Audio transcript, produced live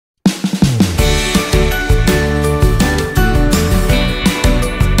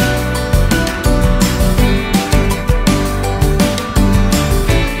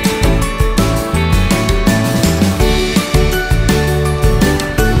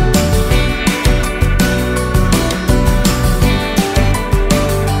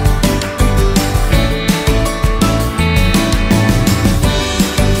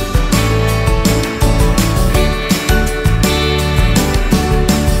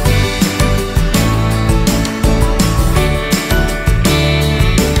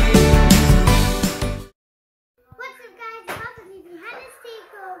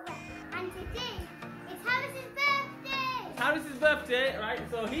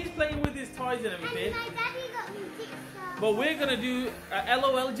he's playing with his toys and everything. And my daddy got me Jigsaw. But we're gonna do a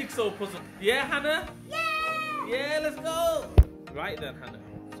LOL jigsaw puzzle. Yeah, Hannah? Yeah! Yeah, let's go! Right then, Hannah.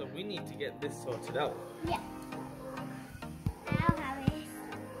 So we need to get this sorted out. Yeah. I'll have it.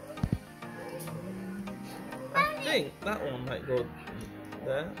 I think that one might go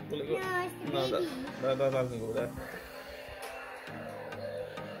there. Will it go? No, it's the No, baby. that doesn't go there.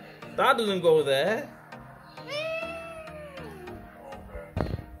 That doesn't go there.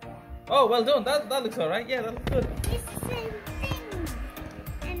 Oh, well done. That looks alright. Yeah, that looks good. It's the same thing.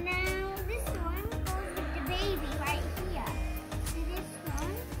 And now this one goes with the baby right here. So this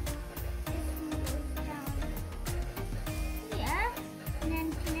one goes down here. And then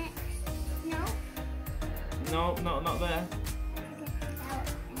connects. No. No, not there. Out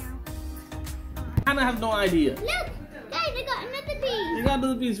now. Hannah has no idea. Look! Guys, I got another piece. You got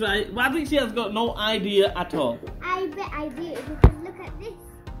another piece, right? But I think she has got no idea at all. I bet I do because look at this.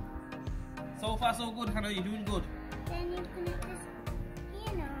 So far, so good, Hannah. You're doing good. Then you connect this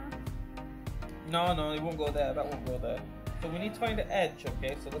here now. No, it won't go there. That won't go there. So we need to find the edge,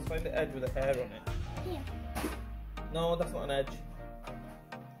 okay? So let's find the edge with the hair on it. Here. No, that's not an edge.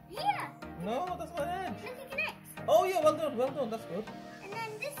 Here. No, that's not an edge. Look, it connects. Oh yeah, well done, that's good. And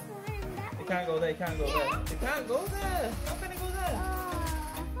then this one and that It one. can't go there, it can't go Yeah. there. It can't go there. How can it go there? I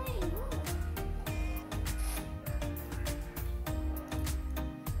thought it would.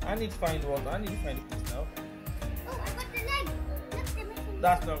 I need to find one. I need to find a piece now. Oh, I got the leg. Look, they're missing.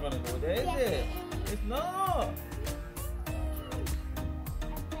 That's not gonna go there, is Yes, it? it is. It's not.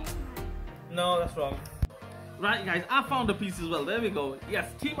 No, that's wrong. Right, guys, I found a piece as well. There we go.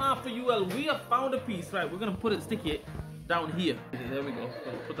 Yes, Team After UL, we have found a piece. Right, we're gonna stick it down here. There we go.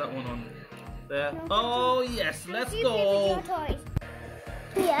 Put that one on there. Oh yes, let's You go. play with your toys.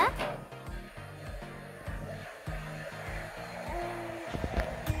 Here.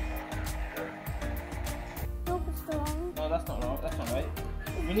 Nope, it's wrong. No, that's not wrong. That's not right.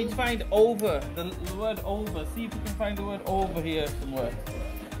 We need to find over. The word over. See if we can find the word over here somewhere.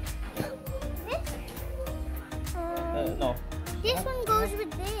 This? No. This one goes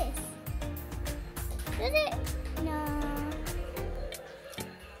with this. Does it? No.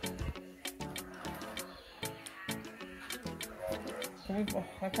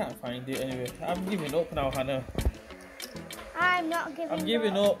 I can't find it anyway. I'm giving up now, Hannah. I'm not giving I'm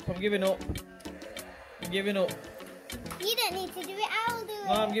giving up. I'm giving up. I'm giving up. You don't need to do it. I'll do it.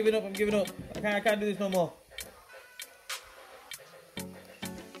 No, I'm giving up. I'm giving up. I can't do this no more.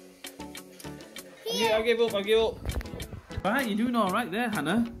 Here. I give up. I give up. Right, you're doing all right there,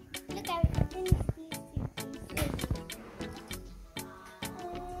 Hannah. Look, I finished these two pieces.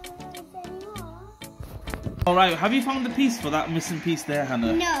 Is there any more? All right. Have you found the piece for that missing piece there,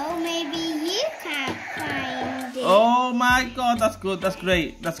 Hannah? No, maybe you can't find it. Oh my God, that's good. That's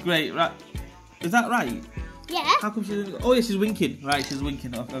great. That's great. Right. Is that right? Yeah. How come she didn't? Oh yeah, she's winking. Right, she's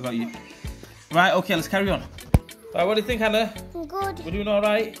winking. Oh, I got you. Right. Okay, let's carry on. Right, what do you think, Hannah? Good. We're doing all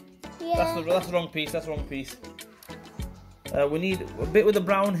right. Yeah. That's the wrong piece. That's the wrong piece. We need a bit with the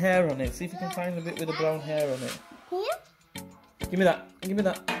brown hair on it. See if you can find a bit with the brown hair on it. Here? Give me that. Give me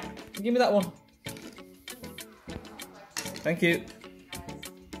that. Give me that one. Thank you.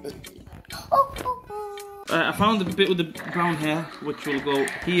 Oh. I found the bit with the brown hair, which will go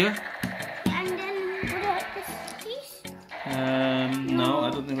here. And then what about this piece? No, I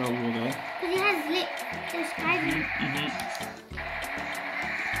don't think that will go there. Because it has lips. There's kind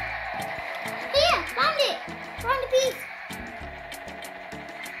Here, found it. Found the piece.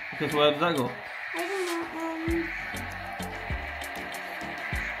 Because where does that go? I don't know.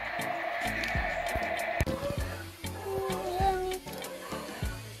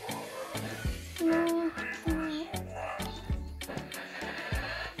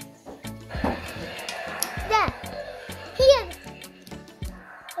 There. Here.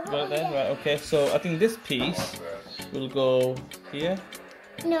 Right there. Right. Okay. So I think this piece will go here.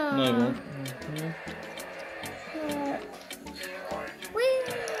 No. No, it won't.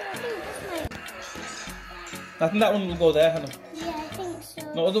 I think that one will go there, Hannah. Yeah, I think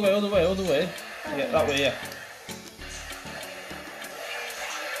so. No, other way. Yeah, that way. Yeah.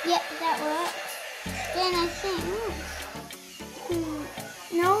 Yep, that works. Then I think.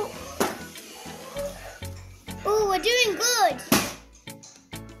 No. Oh, we're doing good.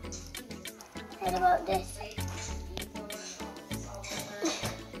 What about this?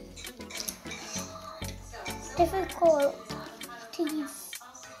 Difficult to use.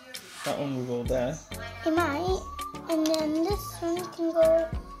 That one will go there. It might. And then this one can go.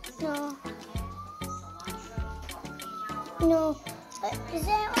 No. No. Is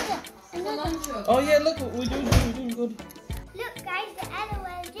there another? Oh yeah, look, we're doing good. Look, guys, the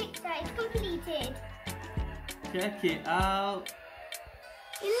LOL completed. Check it out.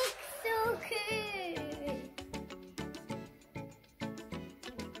 It looks so cool.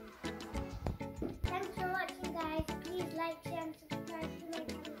 Thanks for watching, guys. Please like, share, and subscribe to my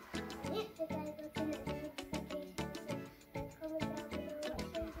channel. Hit the bell button and the notifications. And comment down below what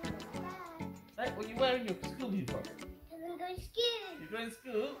shows you next. Bye. Right, what are you wearing your school uniform? Because I'm going to school. You're going to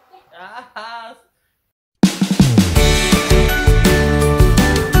school? Yeah. Ah,